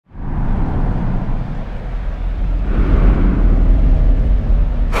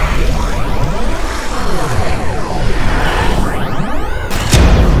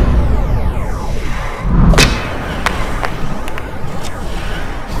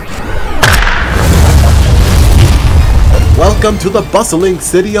Welcome to the bustling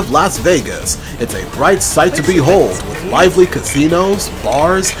city of Las Vegas. It's a bright sight to behold, with lively casinos,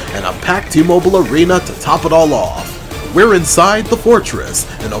 bars, and a packed T-Mobile arena to top it all off. We're inside the Fortress,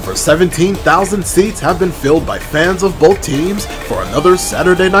 and over 17,000 seats have been filled by fans of both teams for another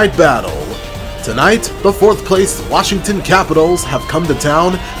Saturday night battle. Tonight, the 4th place Washington Capitals have come to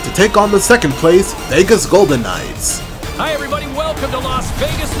town to take on the 2nd place Vegas Golden Knights. Hi everybody, welcome to Las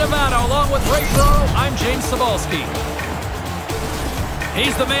Vegas, Nevada. Along with Ray Ferraro, I'm James Cebulski.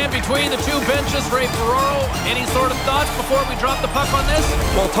 He's the man between the two benches, Ray Ferraro. Any sort of thoughts before we drop the puck on this?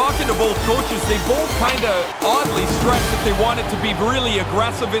 Well, talking to both coaches, they both kind of oddly stressed that they wanted to be really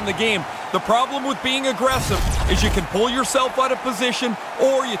aggressive in the game. The problem with being aggressive is you can pull yourself out of position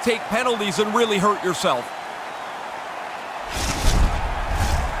or you take penalties and really hurt yourself.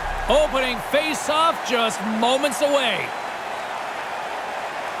 Opening face-off just moments away.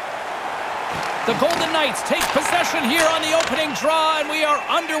 The Golden Knights take possession here on the opening draw, and we are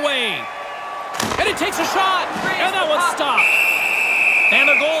underway. And he takes a shot, and that one's stopped. And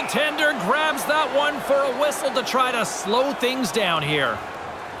the goaltender grabs that one for a whistle to try to slow things down here.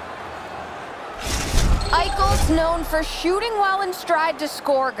 Eichel's known for shooting while in stride to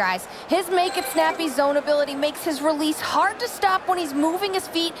score, guys. His make-it-snappy zone ability makes his release hard to stop when he's moving his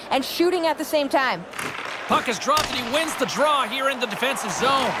feet and shooting at the same time. Puck is dropped, and he wins the draw here in the defensive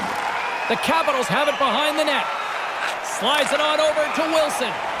zone. The Capitals have it behind the net. Slides it on over to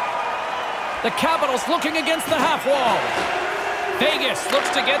Wilson. The Capitals looking against the half wall. Vegas looks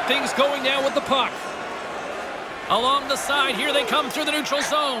to get things going now with the puck. Along the side, here they come through the neutral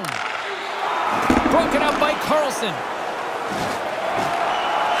zone. Broken up by Carlson.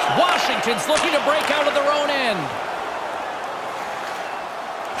 Washington's looking to break out of their own end.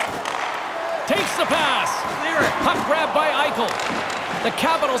 Takes the pass. Puck grabbed by Eichel. The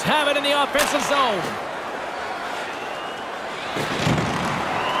Capitals have it in the offensive zone.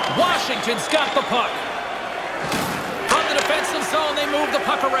 Washington's got the puck. From the defensive zone, they move the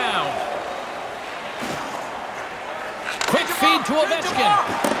puck around. Quick feed to Ovechkin.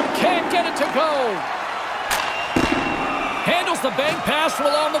 Can't get it to go. Handles the bank pass from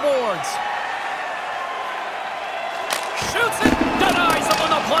along the boards. Shoots it. Denies him on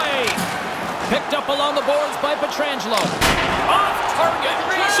the play. Picked up along the boards by Pietrangelo. Off target.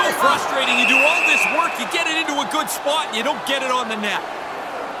 So frustrating. You do all this work, you get it into a good spot, and you don't get it on the net.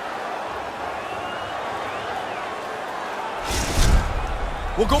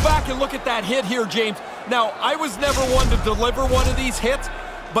 We'll go back and look at that hit here, James. Now, I was never one to deliver one of these hits,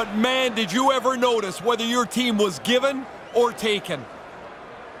 but man, did you ever notice whether your team was given or taken?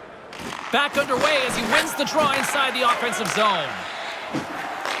 Back underway as he wins the draw inside the offensive zone.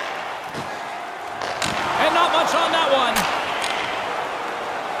 And not much on that one.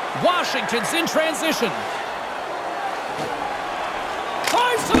 Washington's in transition.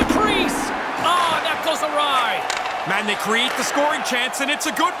 Tries to the crease. Oh, that goes awry. Man, they create the scoring chance, and it's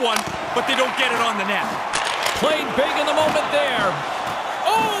a good one, but they don't get it on the net. Played big in the moment there.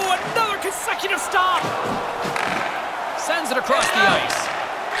 Oh, another consecutive stop. Sends it across the ice.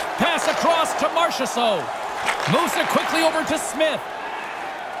 Pass across to Marchessault. Moves it quickly over to Smith.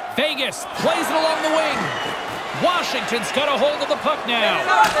 Vegas plays it along the wing. Washington's got a hold of the puck now.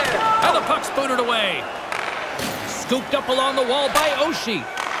 And the puck's booted away. Scooped up along the wall by Oshie.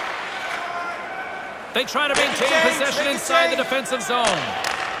 They try to maintain possession inside the defensive zone.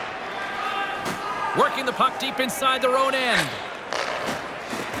 Working the puck deep inside their own end.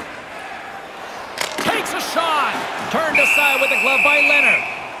 Takes a shot. Turned aside with a glove by Leonard.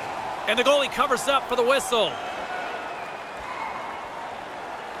 And the goalie covers up for the whistle.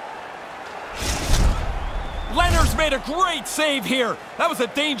 Leonard's made a great save here. That was a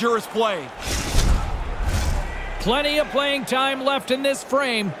dangerous play. Plenty of playing time left in this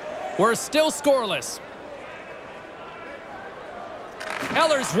frame. We're still scoreless.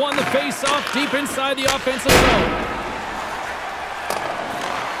 Eller's won the face-off deep inside the offensive zone.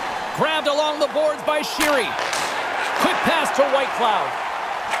 Grabbed along the boards by Sheary. Quick pass to Whitecloud.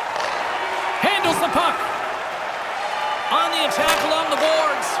 Handles the puck. On the attack along the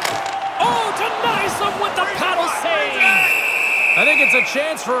boards. Oh, denies him with the paddle save. I think it's a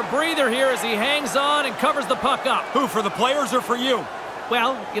chance for a breather here as he hangs on and covers the puck up. Who, for the players or for you?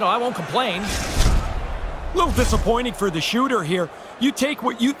 Well, you know, I won't complain. A little disappointing for the shooter here. You take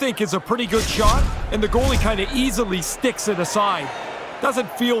what you think is a pretty good shot, and the goalie kind of easily sticks it aside. Doesn't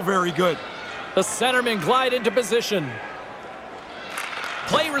feel very good. The centermen glide into position.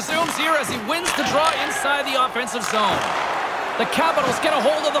 Play resumes here as he wins the draw inside the offensive zone. The Capitals get a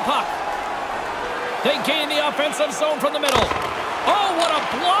hold of the puck. They gain the offensive zone from the middle. Oh, what a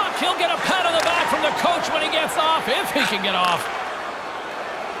block! He'll get a pat on the back from the coach Watch when he gets off, if he can get off.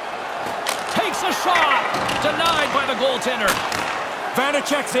 Takes a shot. Denied by the goaltender.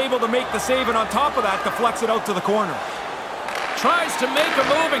 Vanacek's able to make the save, and on top of that, deflects it out to the corner. Tries to make a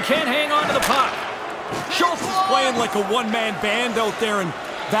move and can't hang on to the puck. Schultz is playing like a one-man band out there, and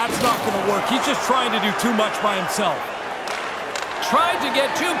that's not going to work. He's just trying to do too much by himself. Tried to get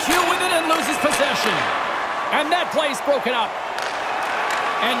too cute with it and loses possession. And that play's broken up.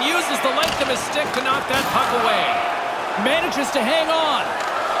 And uses the length of his stick to knock that puck away. Manages to hang on.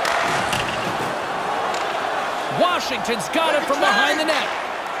 Washington's got it from behind the net.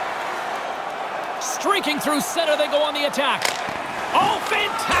 Streaking through center, they go on the attack. Oh,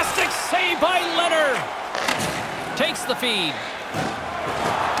 fantastic save by Leonard. Takes the feed.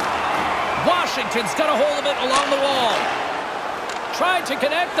 Washington's got a hold of it along the wall. Tried to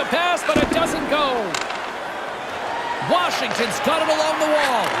connect the pass, but it doesn't go. Washington's got it along the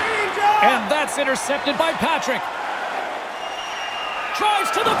wall. And that's intercepted by Patrick.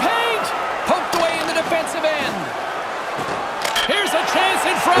 Drives to the paint. Poked away in the defensive end. Here's a chance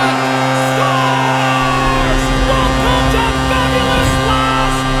in front. Scores! Welcome to fabulous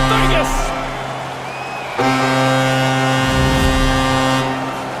Las Vegas!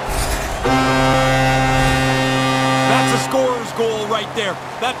 That's a scorer's goal right there.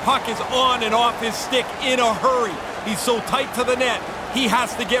 That puck is on and off his stick in a hurry. He's so tight to the net, he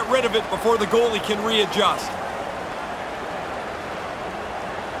has to get rid of it before the goalie can readjust.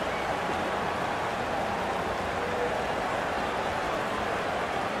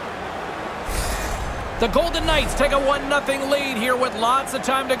 The Golden Knights take a 1-0 lead here with lots of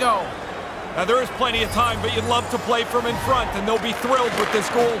time to go. Now, there is plenty of time, but you'd love to play from in front, and they'll be thrilled with this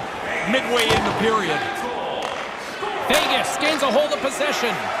goal midway in the period. Vegas gains a hold of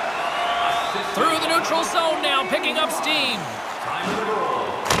possession. Through the neutral zone now, picking up steam.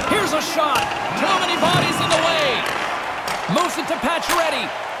 Here's a shot. Too many bodies in the way. Moves it to Pacioretty.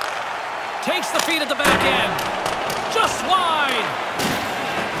 Takes the feed at the back end. Just wide.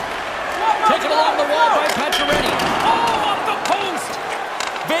 Taken along the wall by Pacioretty. Oh, off the post!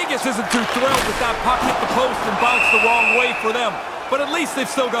 Vegas isn't too thrilled with that puck hit the post and bounced the wrong way for them, but at least they've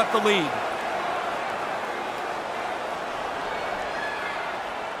still got the lead.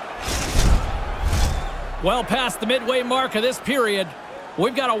 Well past the midway mark of this period,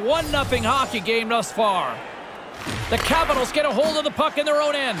 we've got a 1-0 hockey game thus far. The Capitals get a hold of the puck in their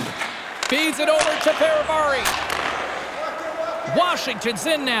own end. Feeds it over to Paravari. Washington's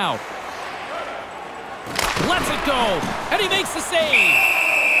in now. Lets it go, and he makes the save.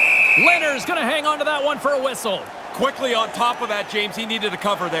 Leonard's going to hang on to that one for a whistle. Quickly on top of that, James, he needed a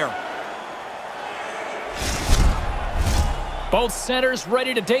cover there. Both centers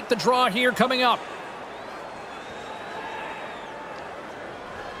ready to take the draw here coming up.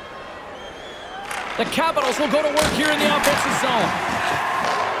 The Capitals will go to work here in the offensive zone.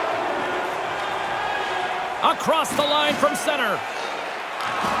 Across the line from center.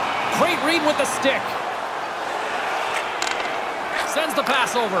 Great read with the stick. Sends the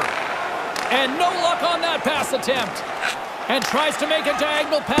pass over. And no luck on that pass attempt. And tries to make a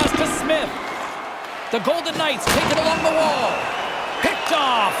diagonal pass to Smith. The Golden Knights take it along the wall. Picked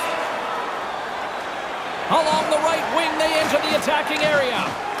off. Along the right wing, they enter the attacking area.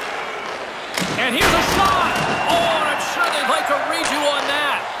 And here's a shot. Oh, and I'm sure they'd like a redo on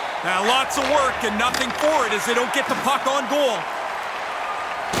that. Now, lots of work and nothing for it as they don't get the puck on goal.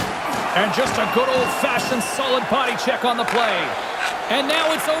 And just a good old-fashioned solid body check on the play. And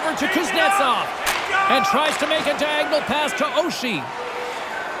now it's over to Kuznetsov. And tries to make a diagonal pass to Oshie.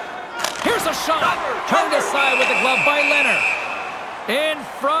 Here's a shot. Turned aside with the glove by Leonard. In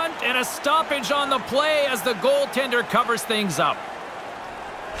front, and a stoppage on the play as the goaltender covers things up.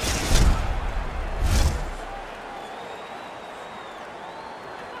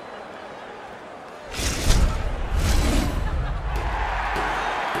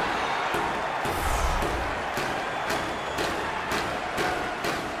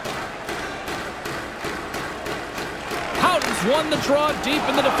 Won the draw deep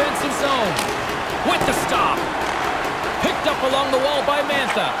in the defensive zone. With the stop. Picked up along the wall by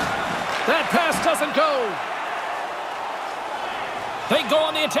Mantha. That pass doesn't go. They go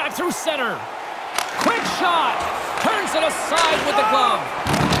on the attack through center. Quick shot. Turns it aside with the glove.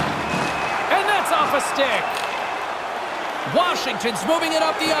 And that's off a stick. Washington's moving it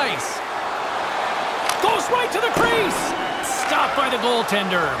up the ice. Goes right to the crease. Stopped by the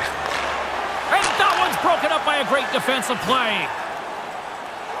goaltender. And that one's broken up by a great defensive play.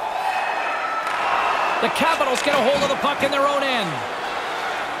 The Capitals get a hold of the puck in their own end.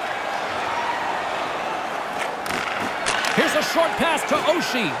 Here's a short pass to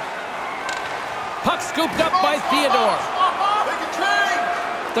Oshie. Puck scooped up by Theodore.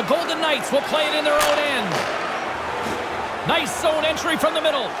 The Golden Knights will play it in their own end. Nice zone entry from the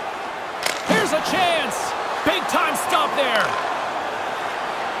middle. Here's a chance. Big time stop there.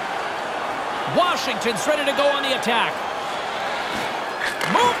 Washington's ready to go on the attack.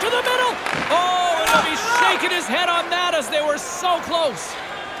 Move to the middle. Oh, and he'll be shaking his head on that as they were so close.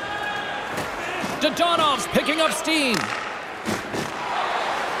 Dodonov's picking up steam.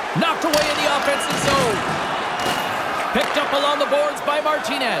 Knocked away in the offensive zone. Picked up along the boards by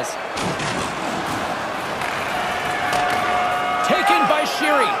Martinez. Taken by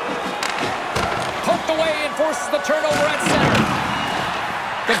Sheary. Poked away and forces the turnover at center.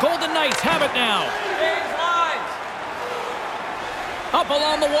 The Golden Knights have it now. Up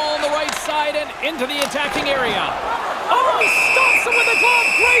along the wall on the right side and into the attacking area. Oh, he stops him with the glove.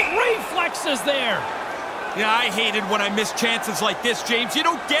 Great reflexes there. Yeah, I hate it when I miss chances like this, James. You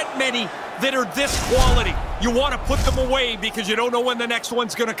don't get many that are this quality. You want to put them away because you don't know when the next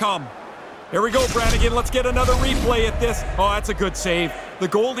one's going to come. Here we go, Brannigan. Let's get another replay at this. Oh, that's a good save. The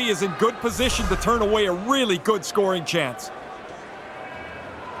goalie is in good position to turn away a really good scoring chance.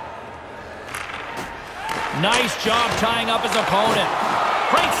 Nice job tying up his opponent.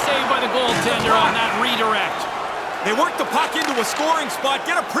 Great save by the goaltender on that redirect. They work the puck into a scoring spot,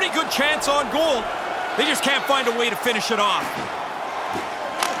 get a pretty good chance on goal. They just can't find a way to finish it off.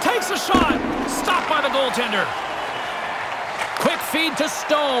 Takes a shot. Stopped by the goaltender. Quick feed to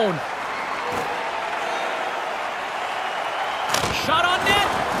Stone. Shot on net,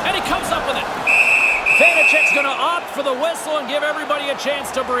 and he comes up with it. Vanacek's going to opt for the whistle and give everybody a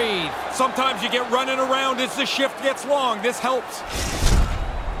chance to breathe. Sometimes you get running around as the shift gets long. This helps.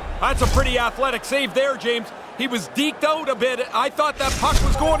 That's a pretty athletic save there, James. He was deked out a bit. I thought that puck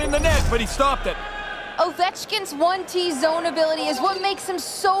was going in the net, but he stopped it. Ovechkin's 1T zone ability is what makes him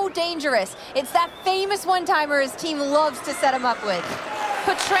so dangerous. It's that famous one-timer his team loves to set him up with.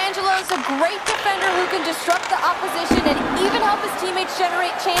 Petrangelo's a great defender who can disrupt the opposition and even help his teammates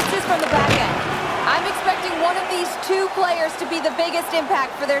generate chances from the back end. I'm expecting one of these two players to be the biggest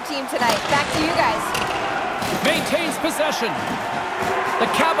impact for their team tonight. Back to you guys. Maintains possession. The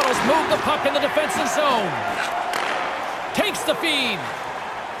Capitals move the puck in the defensive zone. Takes the feed.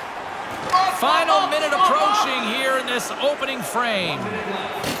 Final minute approaching here in this opening frame.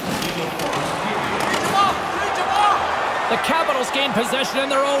 The Capitals gain possession in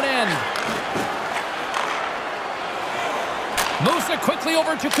their own end. Moves it quickly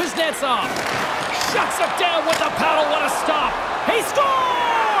over to Kuznetsov. Shuts it down with the paddle. What a stop. He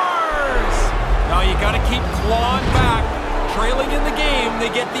scores! Now you got to keep clawing back. Trailing in the game, they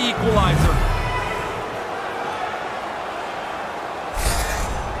get the equalizer.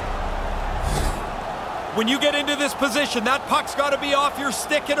 When you get into this position, that puck's got to be off your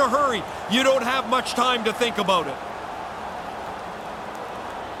stick in a hurry. You don't have much time to think about it.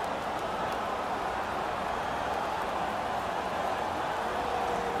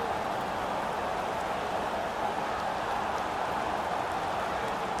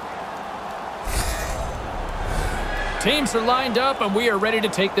 Teams are lined up, and we are ready to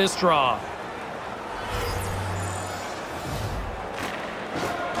take this draw.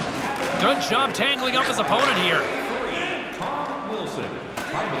 Good job tangling up his opponent here.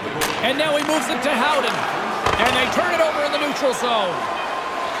 And now he moves it to Howden. And they turn it over in the neutral zone.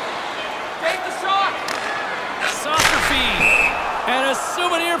 Take the shot! Soccer feed. And a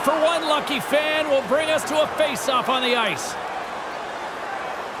souvenir for one lucky fan will bring us to a face-off on the ice.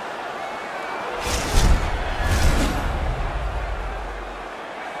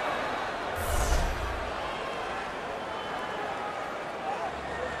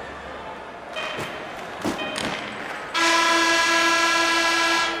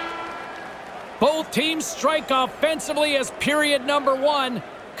 Both teams strike offensively as period number 1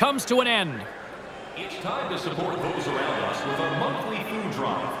 comes to an end. It's time to support those around us with a monthly food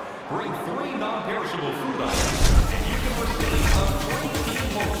drive. Bring 3 non-perishable food items, and you can receive a 3-team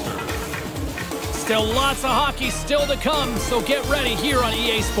poster. Still lots of hockey still to come, so get ready here on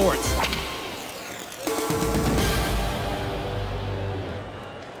EA Sports.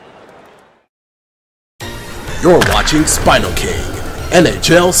 You're watching SpinoKing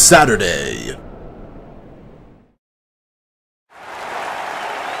NHL Saturday.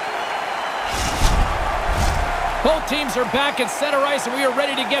 Both teams are back at center ice, and we are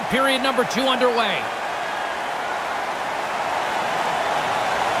ready to get period number 2 underway.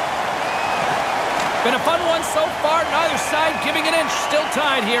 Been a fun one so far, neither side giving an inch. Still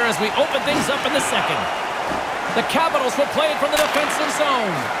tied here as we open things up in the second. The Capitals will play it from the defensive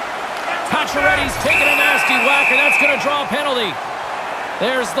zone. Pacioretty's taking a nasty whack, and that's going to draw a penalty.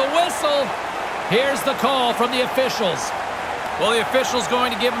 There's the whistle. Here's the call from the officials. Well, the official's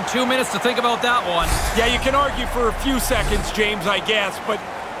going to give him 2 minutes to think about that one. Yeah, you can argue for a few seconds, James, I guess, but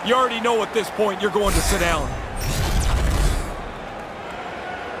you already know at this point you're going to sit down.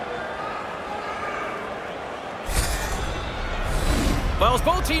 Well, as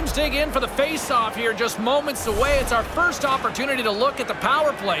both teams dig in for the face-off here, just moments away, it's our first opportunity to look at the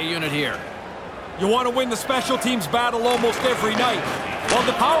power play unit here. You want to win the special teams battle almost every night. Well,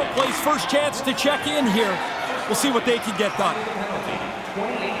 the power play's first chance to check in here. We'll see what they can get done.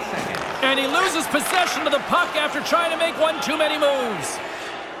 And he loses possession of the puck after trying to make one too many moves.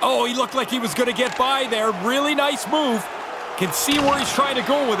 Oh, he looked like he was going to get by there. Really nice move. Can see where he's trying to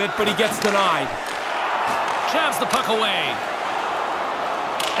go with it, but he gets denied. Jabs the puck away.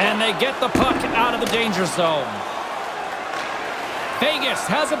 And they get the puck out of the danger zone. Vegas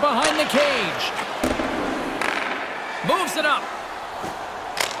has it behind the cage. Moves it up.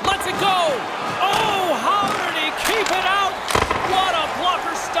 Lets it go. Oh, how did he keep it out? What a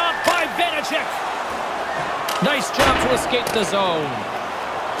blocker stop by Vanacek. Nice job to escape the zone.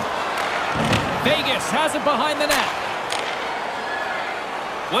 Vegas has it behind the net.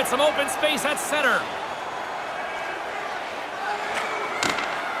 With some open space at center.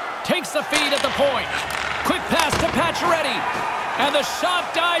 Takes the feed at the point. Quick pass to Pacioretty. And the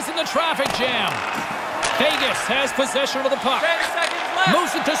shot dies in the traffic jam. Vegas has possession of the puck. 10 seconds left.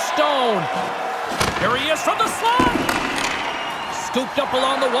 Moves it to Stone. Here he is from the slot. Scooped up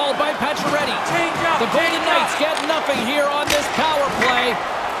along the wall by Pacioretty. The Golden Knights get nothing here on this power play.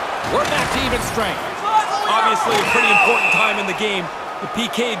 We're back to even strength. Obviously a pretty important time in the game. The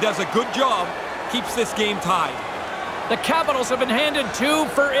PK does a good job. Keeps this game tied. The Capitals have been handed 2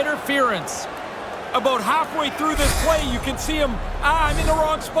 for interference. About halfway through this play, you can see him, I'm in the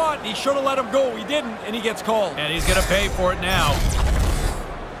wrong spot. He should have let him go. He didn't, and he gets called. And he's going to pay for it now.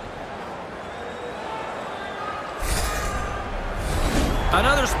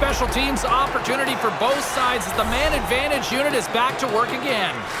 Another special teams opportunity for both sides as the man advantage unit is back to work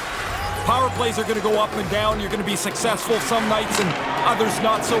again. Power plays are going to go up and down. You're going to be successful some nights and others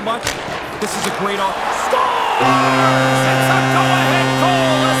not so much. This is a great Score! Sets a go-ahead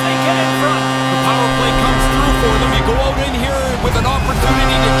goal as they get in front. The power play comes through for them. You go out in here with an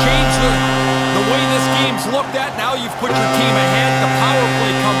opportunity to change the way this game's looked at. Now you've put your team ahead. The power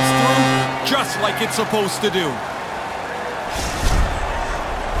play comes through just like it's supposed to do.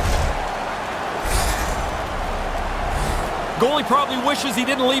 Goalie probably wishes he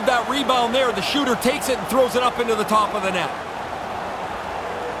didn't leave that rebound there. The shooter takes it and throws it up into the top of the net.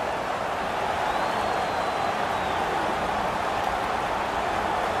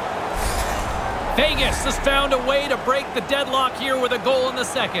 Vegas has found a way to break the deadlock here with a goal in the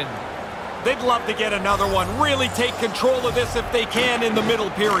second. They'd love to get another one. Really take control of this if they can in the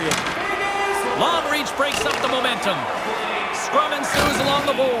middle period. Long reach breaks up the momentum. Scrum ensues along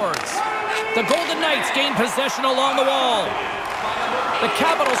the boards. The Golden Knights gain possession along the wall. The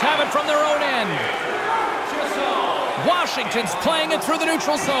Capitals have it from their own end. Washington's playing it through the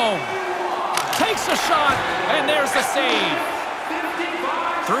neutral zone. Takes a shot, and there's the save.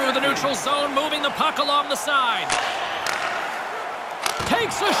 Through the neutral zone, moving the puck along the side.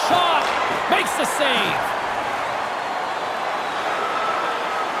 Takes a shot, makes the save.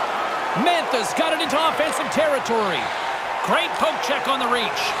 Mantha's got it into offensive territory. Great poke check on the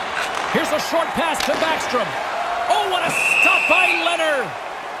reach. Here's a short pass to Backstrom. Oh, what a stop by Leonard.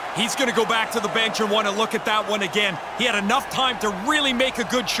 He's going to go back to the bench and want to look at that one again. He had enough time to really make a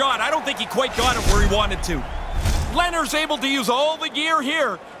good shot. I don't think he quite got it where he wanted to. Leonard's able to use all the gear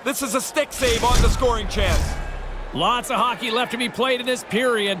here. This is a stick save on the scoring chance. Lots of hockey left to be played in this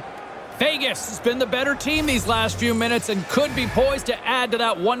period. Vegas has been the better team these last few minutes and could be poised to add to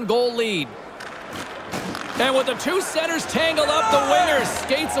that 1-goal lead. And with the two centers tangled up, the winger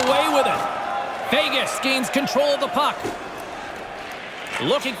skates away with it. Vegas gains control of the puck.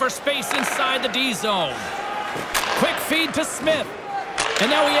 Looking for space inside the D zone. Quick feed to Smith. And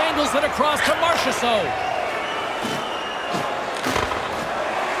now he angles it across to Marchessault.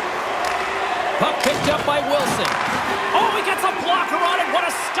 Puck picked up by Wilson. Oh, he gets a blocker on it. What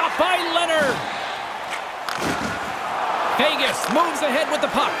a stop by Leonard. Vegas moves ahead with the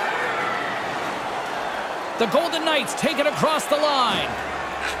puck. The Golden Knights take it across the line.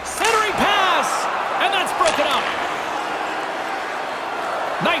 Centering pass, and that's broken up.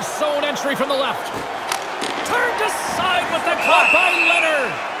 Nice zone entry from the left. Turned aside with the cut by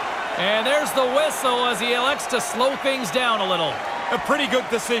Leonard. And there's the whistle as he elects to slow things down a little. A pretty good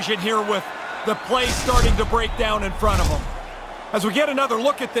decision here with the play starting to break down in front of him. As we get another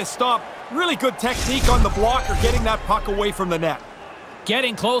look at this stop, really good technique on the blocker, getting that puck away from the net.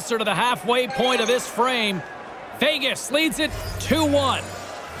 Getting closer to the halfway point of this frame. Vegas leads it 2-1.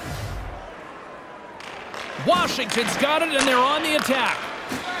 Washington's got it, and they're on the attack.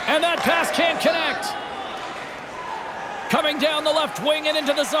 And that pass can't connect. Coming down the left wing and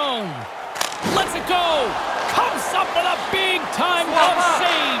into the zone. Lets it go. Comes up with a big-time glove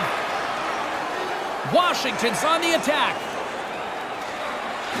save. Washington's on the attack.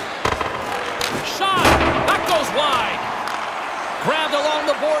 Shot. That goes wide. Grabbed along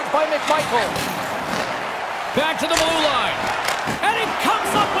the boards by McMichael. Back to the blue line. And he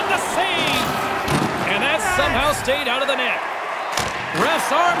comes up with the save. And that somehow stayed out of the net.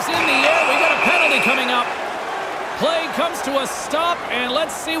 Ref's arms in the air. We got a penalty coming up. Play comes to a stop, and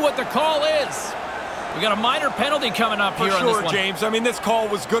let's see what the call is. We got a minor penalty coming up here on this one. For sure, James. I mean, this call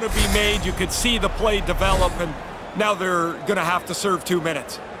was going to be made. You could see the play develop, and now they're going to have to serve 2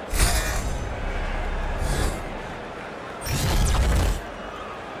 minutes.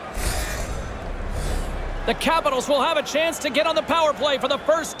 The Capitals will have a chance to get on the power play for the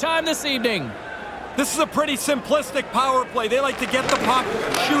first time this evening. This is a pretty simplistic power play. They like to get the puck,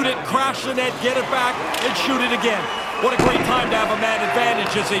 shoot it, crash the net, get it back, and shoot it again. What a great time to have a man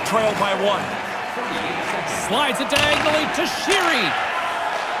advantage as they trail by 1. Slides it diagonally to Sheary.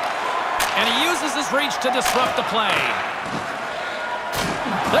 And he uses his reach to disrupt the play.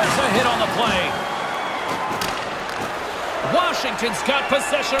 There's a hit on the play. Washington's got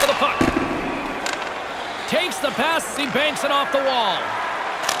possession of the puck. Takes the pass as he banks it off the wall.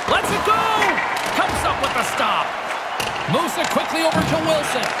 Lets it go! Comes up with the stop. Moves it quickly over to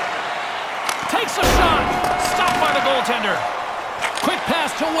Wilson. Takes a shot. Stopped by the goaltender. Quick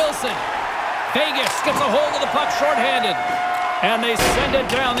pass to Wilson. Vegas gets a hold of the puck shorthanded. And they send it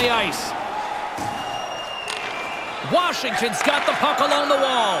down the ice. Washington's got the puck along the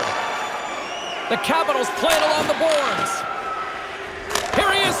wall. The Capitals play it along the boards. Here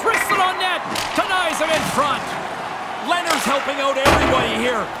he is, wristed on net. Denies him in front. Leonard's helping out everybody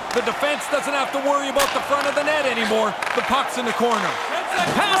here. The defense doesn't have to worry about the front of the net anymore. The puck's in the corner.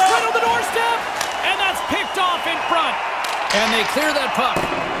 Pass right on the doorstep. And that's picked off in front. And they clear that puck.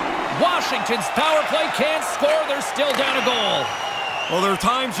 Washington's power play can't score. They're still down a goal. Well, there are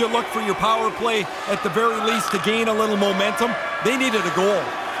times you look for your power play at the very least to gain a little momentum. They needed a goal.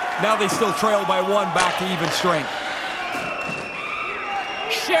 Now they still trail by 1 back to even strength.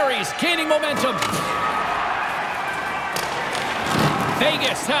 Sherry's gaining momentum.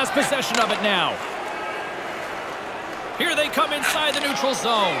 Vegas has possession of it now. Here they come inside the neutral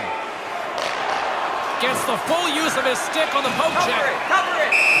zone. Gets the full use of his stick on the poke check.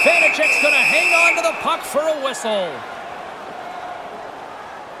 Vanacek's going to hang on to the puck for a whistle.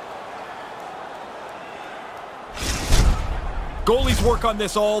 Goalies work on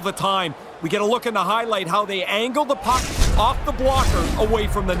this all the time. We get a look in the highlight how they angle the puck off the blocker away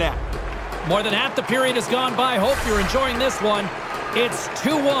from the net. More than half the period has gone by. Hope you're enjoying this one. It's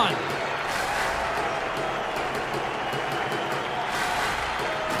 2-1.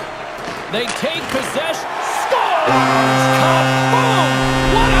 They take possession. Scores! Kaboom!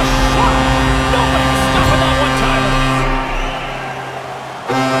 What a shot! Nobody can stop that one-timer.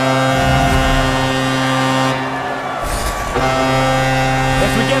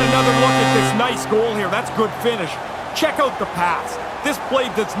 As we get another look at this nice goal here, that's good finish. Check out the pass. This play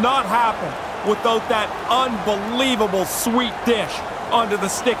does not happen without that unbelievable sweet dish onto the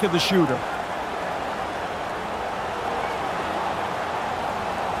stick of the shooter.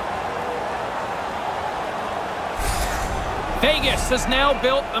 Vegas has now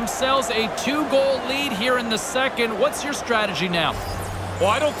built themselves a 2-goal lead here in the second. What's your strategy now? Well,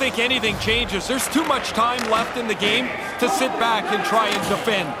 I don't think anything changes. There's too much time left in the game to sit back and try and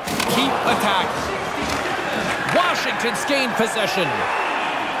defend. Keep attacking. Washington's gained possession.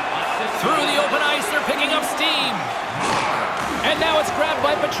 Through the open ice, they're picking up steam. And now it's grabbed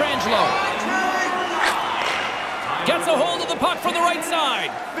by Pietrangelo. Gets a hold of the puck from the right side.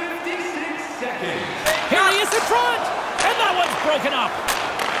 56 seconds. Here he is in front. And that one's broken up.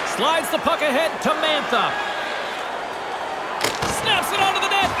 Slides the puck ahead to Mantha. Snaps it onto the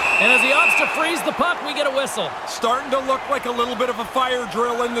net. And as he opts to freeze the puck, we get a whistle. Starting to look like a little bit of a fire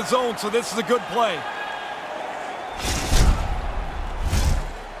drill in the zone, so this is a good play.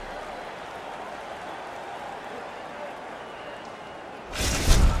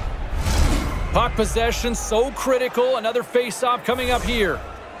 Puck possession so critical. Another face-off coming up here.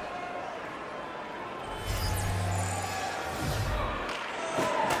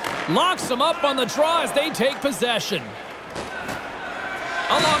 Locks them up on the draw as they take possession.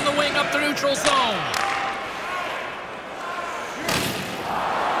 Along the wing up the neutral zone.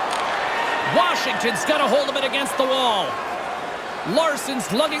 Washington's got a hold of it against the wall. Larsson's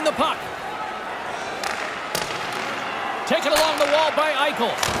lugging the puck. Taken along the wall by Eichel.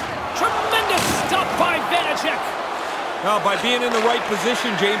 Tremendous stop by Vanacek. Now, by being in the right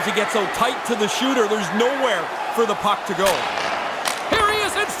position, James, he gets so tight to the shooter, there's nowhere for the puck to go. Here he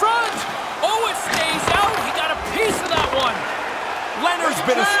is in front. Oh, it stays out. He got a piece of that one. Leonard's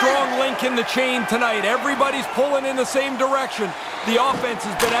been a strong link in the chain tonight. Everybody's pulling in the same direction. The offense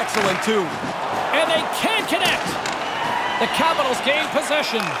has been excellent, too. And they can't connect. The Capitals gain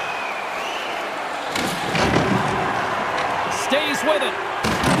possession. Stays with it.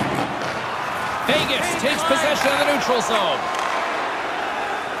 Vegas takes possession of the neutral zone.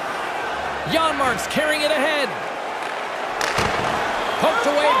 Janmark's carrying it ahead. Poked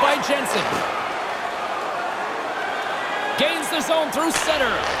away by Jensen. Gains the zone through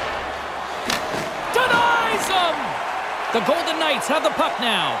center. Denies him! The Golden Knights have the puck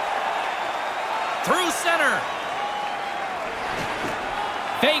now. Through center.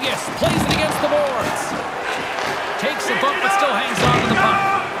 Vegas plays it against the boards. Takes a bump but still hangs on to the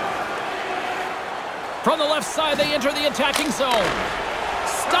puck. From the left side, they enter the attacking zone.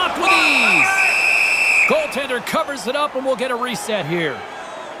 Stopped with ease. Goaltender covers it up, and we'll get a reset here.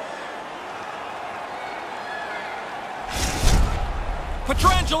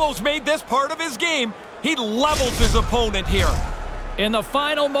 Petrangelo's made this part of his game. He levels his opponent here. In the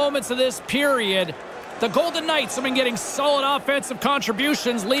final moments of this period, the Golden Knights have been getting solid offensive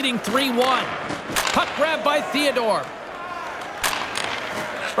contributions, leading 3-1. Puck grab by Theodore.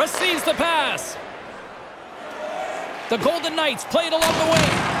 Receives the pass. The Golden Knights played along the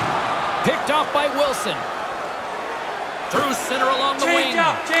wing. Picked off by Wilson. Through center along the wing.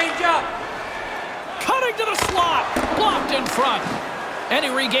 Change up. Cutting to the slot. Blocked in front. And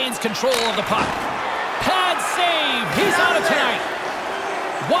he regains control of the puck. Pad save. He's out of tonight.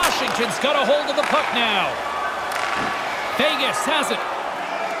 Washington's got a hold of the puck now. Vegas has it.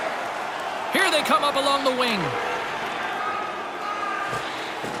 Here they come up along the wing.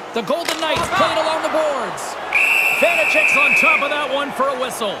 The Golden Knights played along the boards. Vanacek's on top of that one for a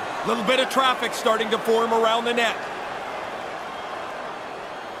whistle. A little bit of traffic starting to form around the net.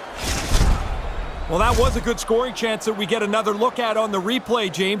 Well, that was a good scoring chance that we get another look at on the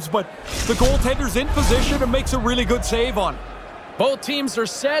replay, James, but the goaltender's in position and makes a really good save on it. Both teams are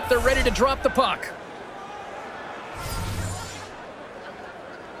set. They're ready to drop the puck.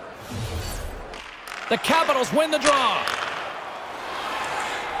 The Capitals win the draw.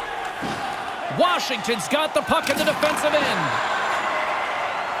 Washington's got the puck in the defensive end.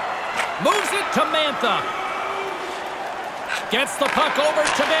 Moves it to Mantha. Gets the puck over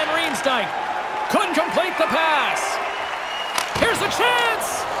to Van Riemsdyk. Couldn't complete the pass. Here's a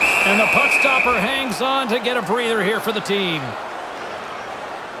chance. And the puck stopper hangs on to get a breather here for the team.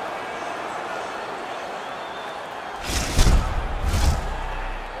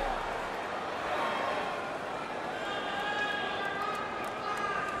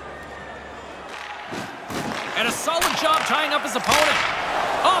 And a solid job tying up his opponent.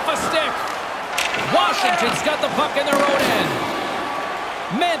 Off a stick. Washington's got the puck in their own end.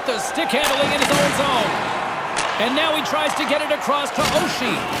 Mantha stick handling in his own zone. And now he tries to get it across to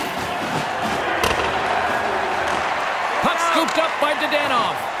Oshie. Puck scooped up by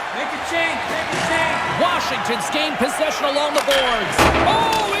Dadonov. Make a change. Washington's gained possession along the boards.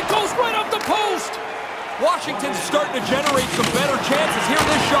 Oh, it goes right off the post. Washington's starting to generate some better chances. Here,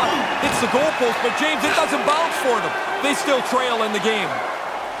 this shot hits the goalpost, but James, it doesn't bounce for them. They still trail in the game.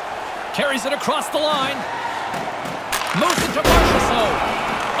 Carries it across the line. Moves it to Marchessault.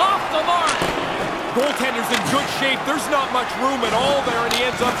 Off the mark. Goaltender's in good shape. There's not much room at all there, and he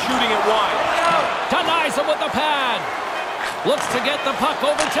ends up shooting it wide. Denies him with the pad. Looks to get the puck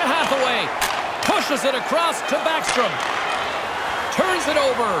over to Hathaway. Pushes it across to Backstrom. Turns it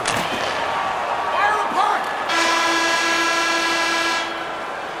over.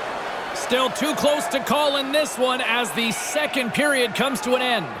 Still too close to call in this one as the second period comes to an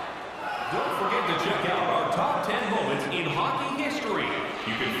end. Don't forget to check out our top 10 moments in hockey history.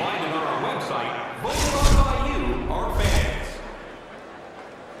 You can find it on our website, voted on by you, our fans.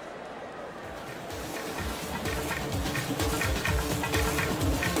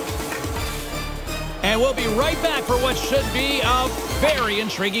 And we'll be right back for what should be a very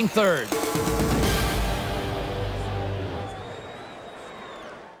intriguing third.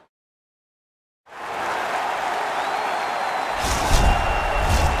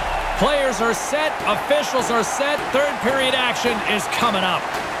 Players are set, officials are set, third period action is coming up.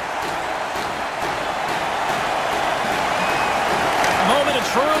 Moment of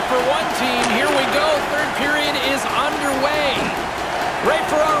truth for one team. Here we go, third period is underway. Ray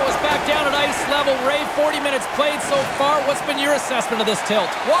Ferraro is back down at ice level. Ray, 40 minutes played so far. What's been your assessment of this tilt?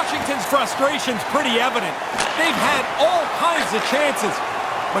 Washington's frustration's pretty evident. They've had all kinds of chances,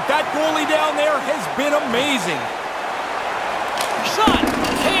 but that goalie down there has been amazing. Shot!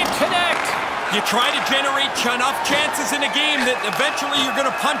 Can't connect! You try to generate enough chances in a game that eventually you're going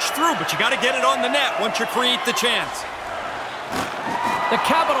to punch through, but you got to get it on the net once you create the chance. The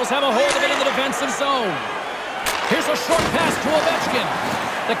Capitals have a hold of it in the defensive zone. Here's a short pass to Ovechkin.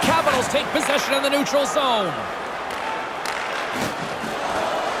 The Capitals take possession in the neutral zone.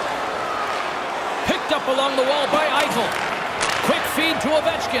 Picked up along the wall by Eichel. Quick feed to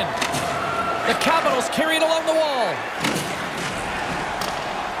Ovechkin. The Capitals carry it along the wall.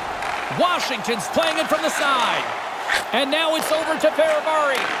 Washington's playing it from the side. And now it's over to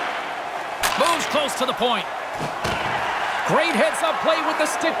Faravari. Moves close to the point. Great heads-up play with the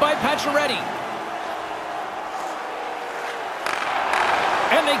stick by Pacioretty.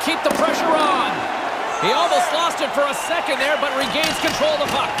 And they keep the pressure on. He almost lost it for a second there, but regains control of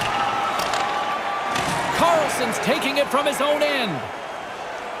the puck. Carlson's taking it from his own end.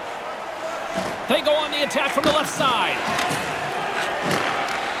 They go on the attack from the left side.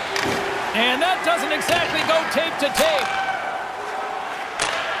 And that doesn't exactly go tape to tape.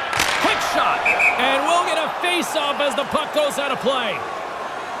 Quick shot. And we'll get a face-off as the puck goes out of play.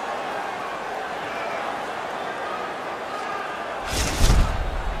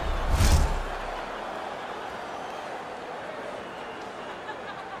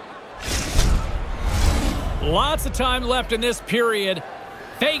 Lots of time left in this period.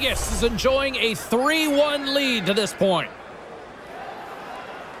 Vegas is enjoying a 3-1 lead to this point.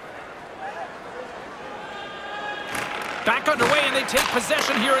 Back underway, and they take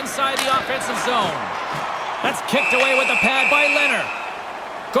possession here inside the offensive zone. That's kicked away with the pad by Leonard.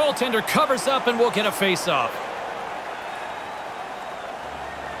 Goaltender covers up and will get a face-off.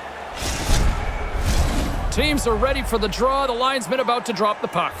 Teams are ready for the draw. The linesman about to drop the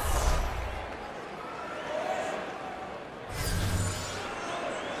puck.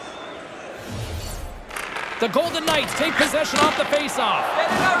 The Golden Knights take possession off the face-off. Get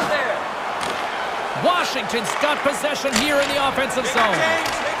it out of there. Washington's got possession here in the offensive zone.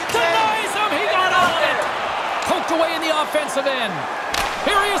 Denies him! He got all of it! Poked away in the offensive end.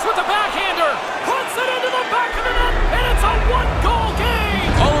 Here he is with the backhander. Puts it into the back of the net, and it's a one-goal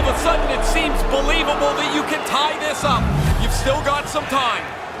game! All of a sudden, it seems believable that you can tie this up. You've still got some time.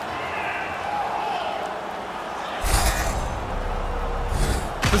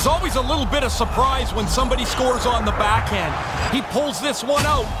 There's always a little bit of surprise when somebody scores on the backhand. He pulls this one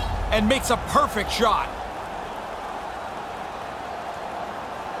out and makes a perfect shot.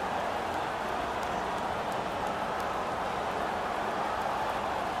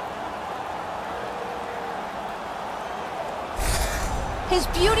 His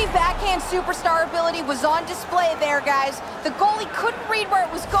beauty backhand superstar ability was on display there, guys. The goalie couldn't read where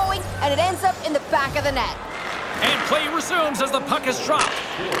it was going, and it ends up in the back of the net. And play resumes as the puck is dropped.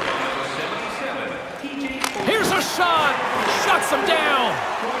 Here's a shot. Shuts him down.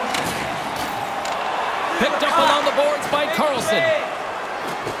 Picked up along the boards by Carlson.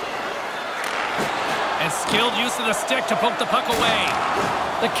 And skilled use of the stick to poke the puck away.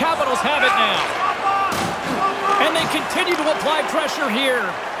 The Capitals have it now. And they continue to apply pressure here.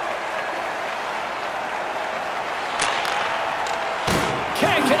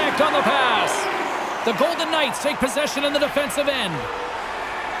 Can't connect on the pass. The Golden Knights take possession in the defensive end.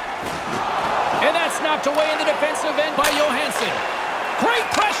 And that's knocked away in the defensive end by Johansson. Great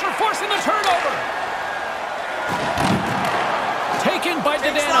pressure forcing the turnover. Taken by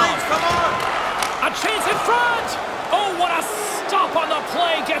Dadonov. Come on. A chance in front. Oh, what a stop on the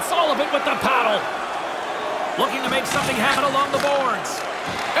play. Gets all of it with the paddle. Looking to make something happen along the boards.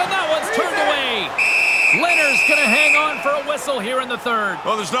 And that one's turned away. Leonard's going to hang on for a whistle here in the third.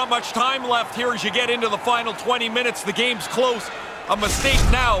 Well, there's not much time left here as you get into the final 20 minutes. The game's close. A mistake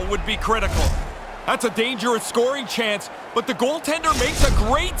now would be critical. That's a dangerous scoring chance, but the goaltender makes a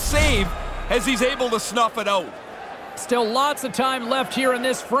great save as he's able to snuff it out. Still lots of time left here in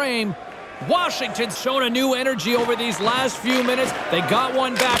this frame. Washington's shown a new energy over these last few minutes. They got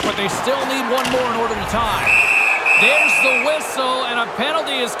one back, but they still need one more in order to tie. There's the whistle, and a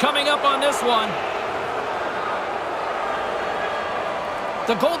penalty is coming up on this one.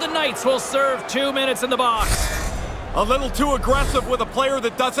 The Golden Knights will serve 2 minutes in the box. A little too aggressive with a player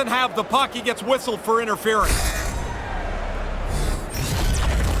that doesn't have the puck. He gets whistled for interference.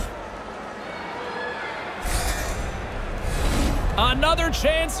 Another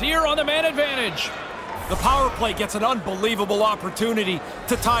chance here on the man advantage. The power play gets an unbelievable opportunity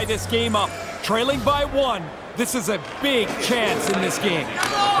to tie this game up. Trailing by 1 This is a big chance in this game.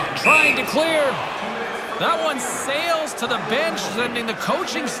 Trying to clear. That one sails to the bench, sending the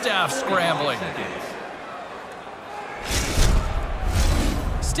coaching staff scrambling.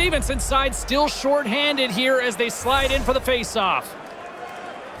 Stevenson's side still short-handed here as they slide in for the faceoff.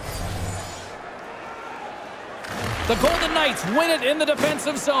 The Golden Knights win it in the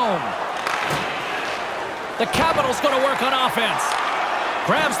defensive zone. The Capitals going to work on offense.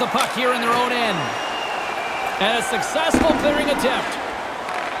 Grabs the puck here in their own end. And a successful clearing attempt.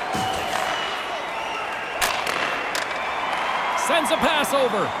 Sends a pass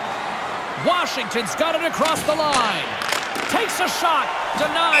over. Washington's got it across the line. Takes a shot.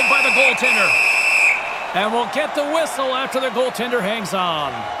 Denied by the goaltender. And we'll get the whistle after the goaltender hangs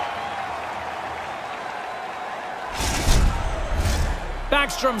on.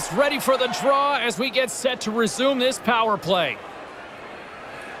 Backstrom's ready for the draw as we get set to resume this power play.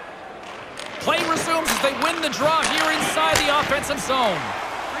 Play resumes as they win the draw here inside the offensive zone.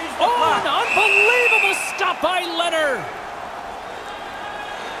 Oh, an unbelievable stop by Leonard.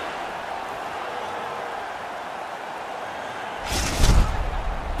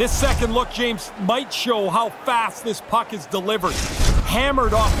 This second look, James, might show how fast this puck is delivered.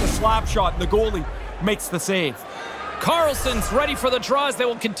 Hammered off the slap shot, and the goalie makes the save. Carlson's ready for the draw as they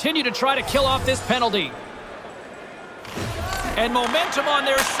will continue to try to kill off this penalty. And momentum on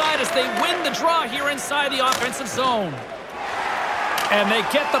their side as they win the draw here inside the offensive zone. And they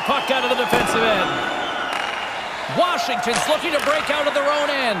get the puck out of the defensive end. Washington's looking to break out of their own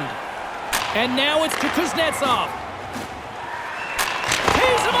end. And now it's to Kuznetsov.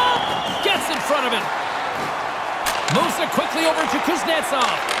 Tees him up! Gets in front of it. Moves it quickly over to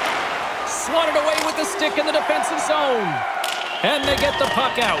Kuznetsov. Swatted away with the stick in the defensive zone. And they get the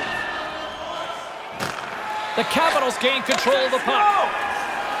puck out. The Capitals gain control of the puck.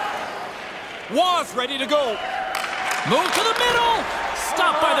 Was ready to go. Move to the middle.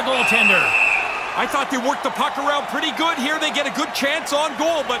 Stopped by the goaltender. I thought they worked the puck around pretty good here. They get a good chance on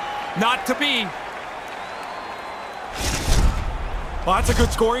goal, but not to be. Well, that's a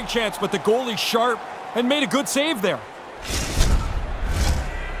good scoring chance, but the goalie's sharp and made a good save there.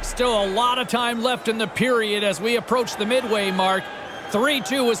 Still a lot of time left in the period as we approach the midway mark.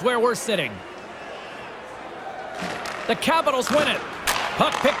 3-2 is where we're sitting. The Capitals win it.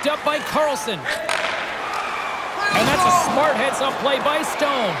 Puck picked up by Carlson. And that's a smart heads-up play by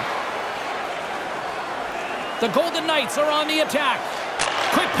Stone. The Golden Knights are on the attack.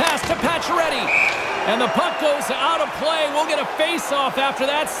 Quick pass to Pacioretty. And the puck goes out of play. We'll get a face-off after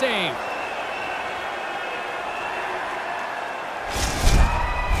that save.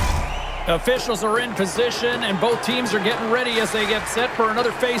 Officials are in position, and both teams are getting ready as they get set for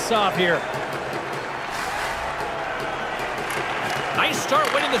another face-off here. Nice start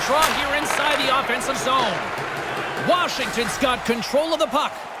winning the draw here inside the offensive zone. Washington's got control of the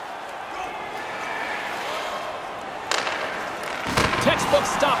puck. Textbook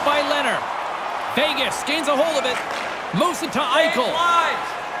stop by Leonard. Vegas gains a hold of it. Moves it to Eichel.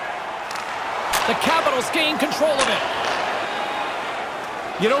 The Capitals gain control of it.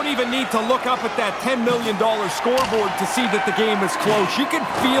 You don't even need to look up at that $10 million scoreboard to see that the game is close. You can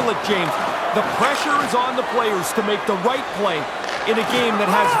feel it, James. The pressure is on the players to make the right play in a game that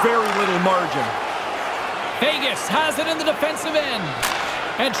has very little margin. Vegas has it in the defensive end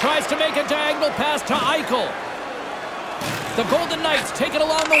and tries to make a diagonal pass to Eichel. The Golden Knights take it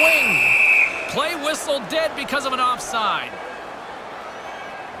along the wing. Play whistle dead because of an offside.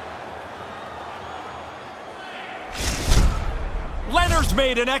 Leonard's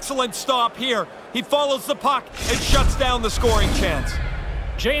made an excellent stop here. He follows the puck and shuts down the scoring chance.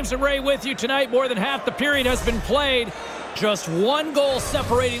 James and Ray with you tonight. More than half the period has been played. Just one goal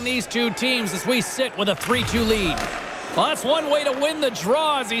separating these two teams as we sit with a 3-2 lead. Well, that's one way to win the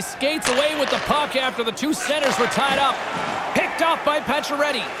draw as he skates away with the puck after the two centers were tied up. Picked off by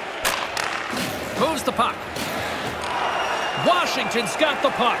Pacioretty. Moves the puck. Washington's got the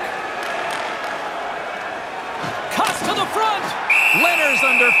puck. Cuts to the front. Leonard's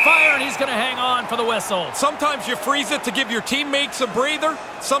under fire, and he's going to hang on for the whistle. Sometimes you freeze it to give your teammates a breather.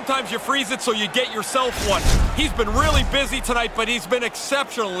 Sometimes you freeze it so you get yourself one. He's been really busy tonight, but he's been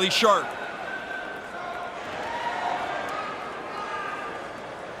exceptionally sharp.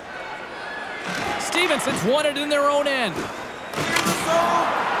 Stevenson's won it in their own end.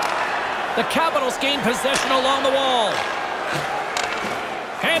 The Capitals gain possession along the wall.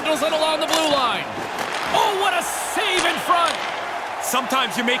 Handles it along the blue line. Oh, what a save in front!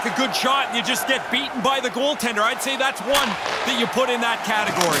 Sometimes you make a good shot and you just get beaten by the goaltender. I'd say that's one that you put in that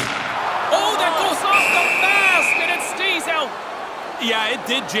category. Oh, that goes off the mask and it stays out. Yeah, it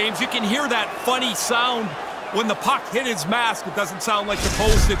did, James. You can hear that funny sound When the puck hit his mask, it doesn't sound like the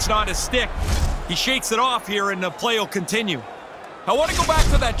post, it's not a stick. He shakes it off here and the play will continue. I want to go back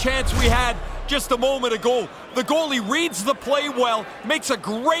to that chance we had just a moment ago. The goalie reads the play well, makes a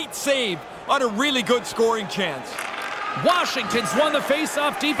great save on a really good scoring chance. Washington's won the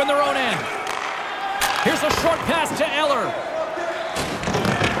face-off deep in their own end. Here's a short pass to Eller.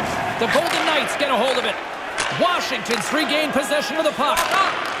 The Golden Knights get a hold of it. Washington's regained possession of the puck.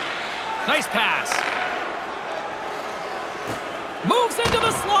 Nice pass. Moves into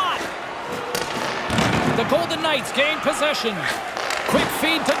the slot. The Golden Knights gain possession. Quick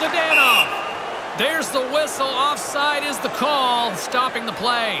feed to Dadonov. There's the whistle. Offside is the call, stopping the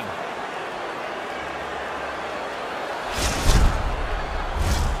play.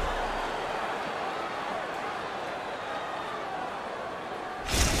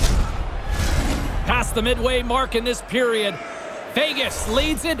 Past the midway mark in this period, Vegas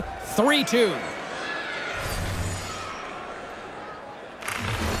leads it 3-2.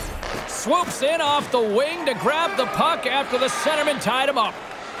 Swoops in off the wing to grab the puck after the centerman tied him up.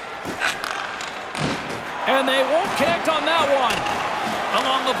 And they won't connect on that one.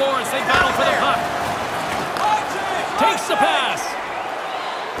 Along the boards, they battle for the puck. Takes the pass.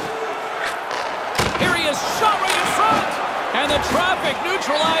 Here he is, shot right in front. And the traffic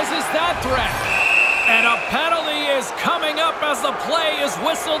neutralizes that threat. And a penalty is coming up as the play is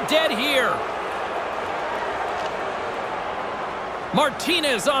whistled dead here.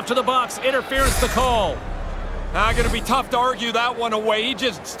 Martinez off to the box, interference the call. Now, going to be tough to argue that one away. He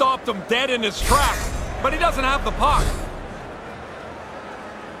just stopped him dead in his tracks, but he doesn't have the puck.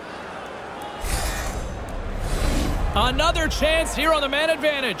 Another chance here on the man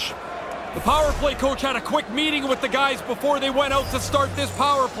advantage. The power play coach had a quick meeting with the guys before they went out to start this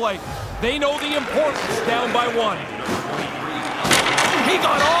power play. They know the importance, down by one. He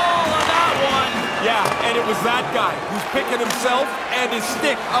got all of that one. Yeah, and it was that guy who's picking himself and his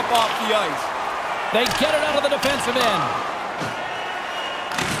stick up off the ice. They get it out of the defensive end.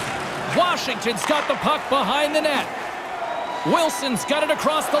 Washington's got the puck behind the net. Wilson's got it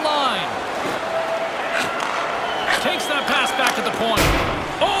across the line. Takes that pass back to the point.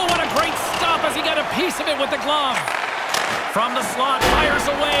 Oh, what a great stop as he got a piece of it with the glove. From the slot, fires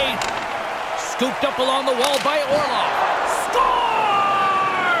away. Scooped up along the wall by Orlov. Scores!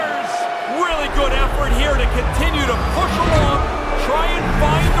 Really good effort here to continue to push along, try and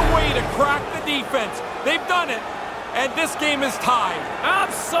find a way to crack the defense. They've done it, and this game is tied.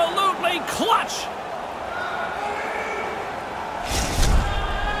 Absolutely clutch!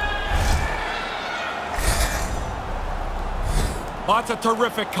 That's a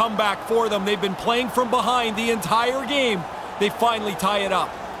terrific comeback for them. They've been playing from behind the entire game. They finally tie it up.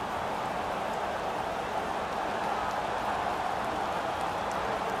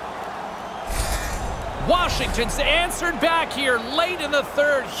 Washington's answered back here late in the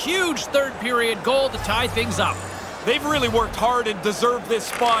third. Huge third period goal to tie things up. They've really worked hard and deserved this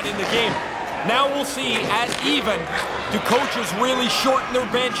spot in the game. Now we'll see at even, do coaches really shorten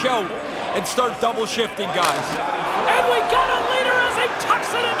their bench out and start double shifting guys? And we got a leader as he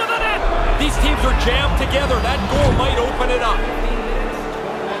tucks it into the net. These teams are jammed together. That goal might open it up.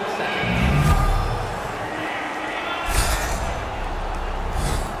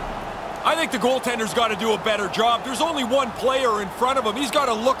 I think the goaltender's got to do a better job. There's only one player in front of him. He's got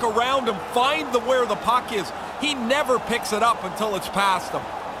to look around him, find where the puck is. He never picks it up until it's past him.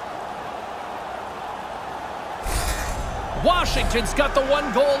 Washington's got the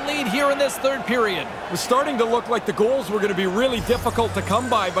one-goal lead here in this third period. It was starting to look like the goals were going to be really difficult to come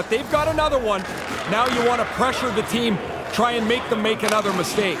by, but they've got another one. Now you want to pressure the team, try and make them make another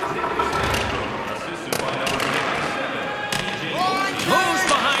mistake. Moves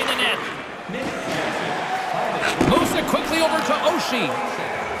behind the net. Moves it quickly over to Oshie.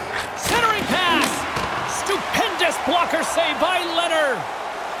 Centering pass. Stupendous blocker save by Leonard.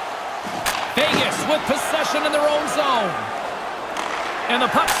 Vegas with possession in their own zone. And the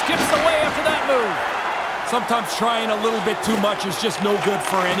puck skips away after that move. Sometimes trying a little bit too much is just no good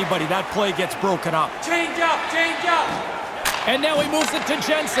for anybody. That play gets broken up. Change up, change up. And now he moves it to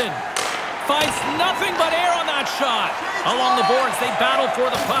Jensen. Finds nothing but air on that shot. Along the boards, they battle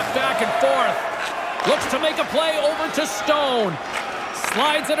for the puck back and forth. Looks to make a play over to Stone.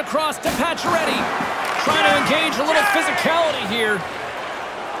 Slides it across to Pacioretty. Trying to engage a little physicality here.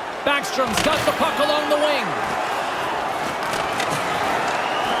 Backstrom's got the puck along the wing.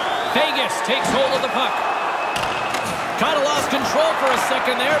 Vegas takes hold of the puck. Kind of lost control for a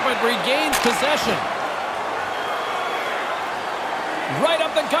second there, but regains possession. Right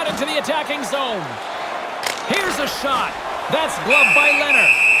up the gut into the attacking zone. Here's a shot. That's gloved by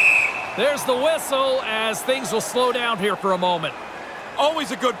Leonard. There's the whistle as things will slow down here for a moment.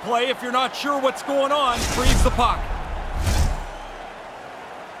 Always a good play. If you're not sure what's going on, freeze the puck.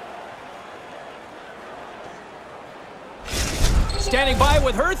 Standing by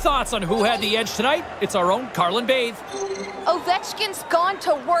with her thoughts on who had the edge tonight, it's our own Carlin Bathe. Ovechkin's gone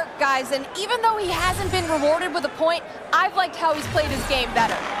to work, guys, and even though he hasn't been rewarded with a point, I've liked how he's played his game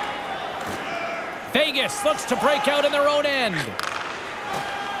better. Vegas looks to break out in their own end.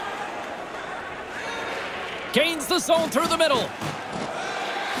 Gains the zone through the middle.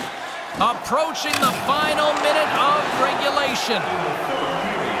 Approaching the final minute of regulation.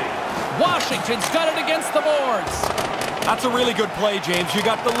 Washington's got it against the boards. That's a really good play, James. You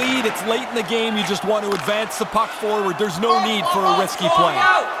got the lead. It's late in the game. You just want to advance the puck forward. There's no need for a risky play.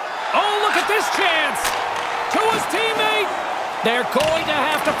 Oh, look at this chance. To his teammate. They're going to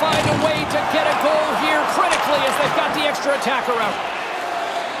have to find a way to get a goal here critically as they've got the extra attacker out.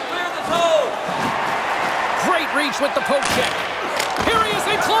 Clear the zone. Great reach with the poke check. Here he is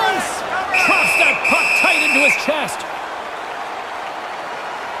in close. Drops that puck tight into his chest.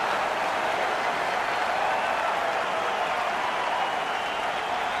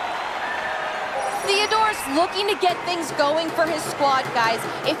 Theodore's looking to get things going for his squad, guys.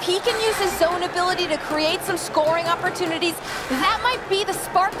 If he can use his zone ability to create some scoring opportunities, that might be the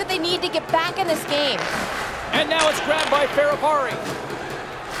spark that they need to get back in this game. And now it's grabbed by Ferrapari.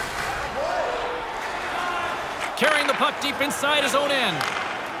 Carrying the puck deep inside his own end.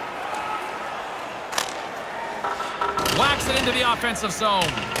 Whacks it into the offensive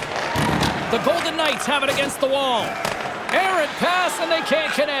zone. The Golden Knights have it against the wall. Errant pass and they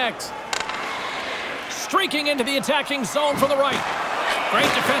can't connect. Streaking into the attacking zone from the right.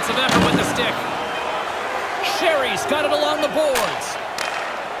 Great defensive effort with the stick. Sherry's got it along the boards.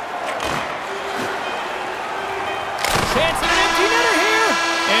 Chance at an empty netter here.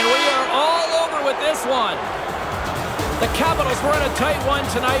 And we are all over with this one. The Capitals were in a tight one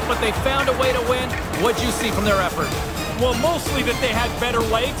tonight, but they found a way to win. What'd you see from their effort? Well, mostly that they had better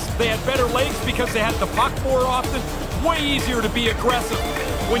legs. They had better legs because they had the puck more often. Way easier to be aggressive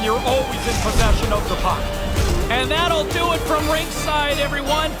when you're always in possession of the puck. And that'll do it from ringside,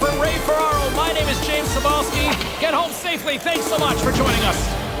 everyone. For Ray Ferraro, my name is James Cybulski. Get home safely. Thanks so much for joining us.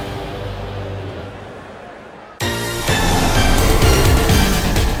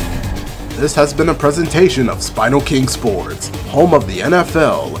 This has been a presentation of SpinoKing Sports, home of the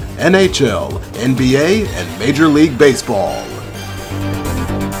NFL, NHL, NBA, and Major League Baseball.